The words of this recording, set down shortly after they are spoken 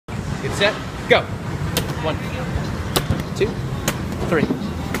Get set, go. 1, 2, 3,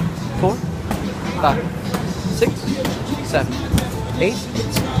 4, 5, 6, 7, 8,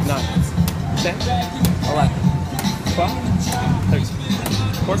 9, 10, 11, 12, 13,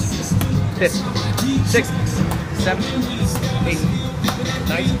 14, 15, 16, 17, 18,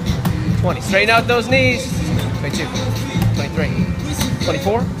 19, 20. Straighten out those knees. 22, 23,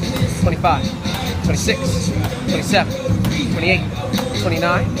 24, 25, 26, 27, 28,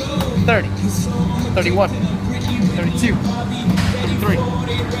 29, 30, 31, 32, 33,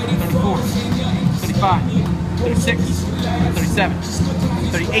 34, 35, 36, 37,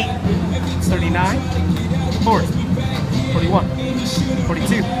 38, 39, 40, 41,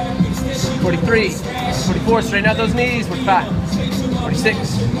 42, 43, 44, straighten out those knees, 45,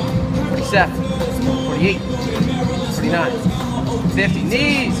 46, 47, 48, 49, 50,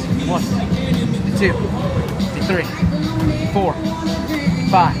 knees, 1, 52, 53, 54,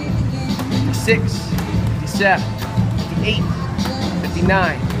 55, 56, 57, 58,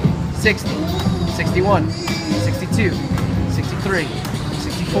 59, 60, 61, 62, 63,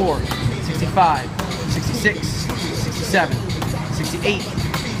 64, 65, 66, 67, 68,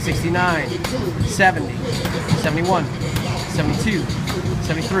 69, 70, 71, 72,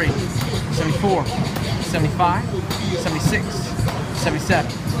 73, 74, 75, 76, 77,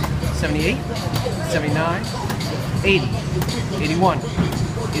 78, 79, 80, 81,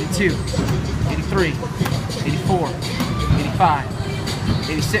 82, 83, 84, 85,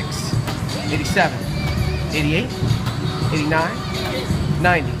 86, 87, 88, 89,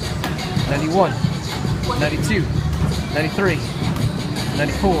 90, 91, 92, 93,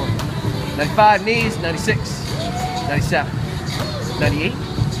 94, 95, knees, 96, 97, 98,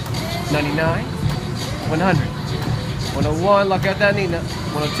 99, 100, 101, lock out that knee,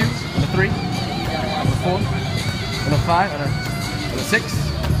 102, 103, 104, 105, 106,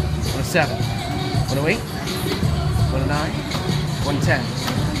 107, 108, 109, 110,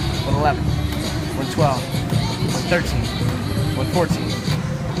 111, 112, 113, 114,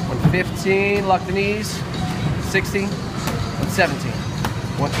 115, lock the knees, 116, 117,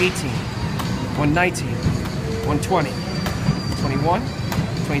 118, 119, 120, 21,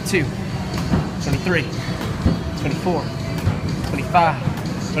 22, 23, 24,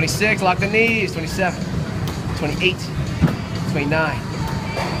 25, 26, lock the knees, 27, 28, 29,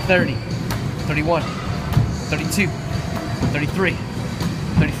 30, 31, 32, 33,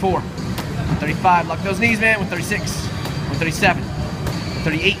 34, 35, lock those knees, man, 136, 137,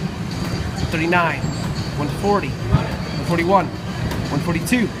 138, 139, 140, 141,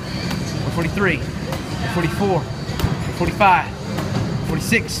 142, 143, 144, 145,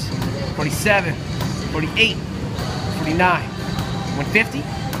 46, 47, 48, 49, 150,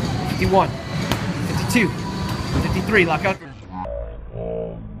 51, 52, 53, lock out.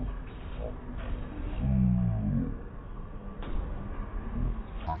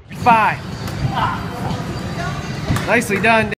 5. Nicely done.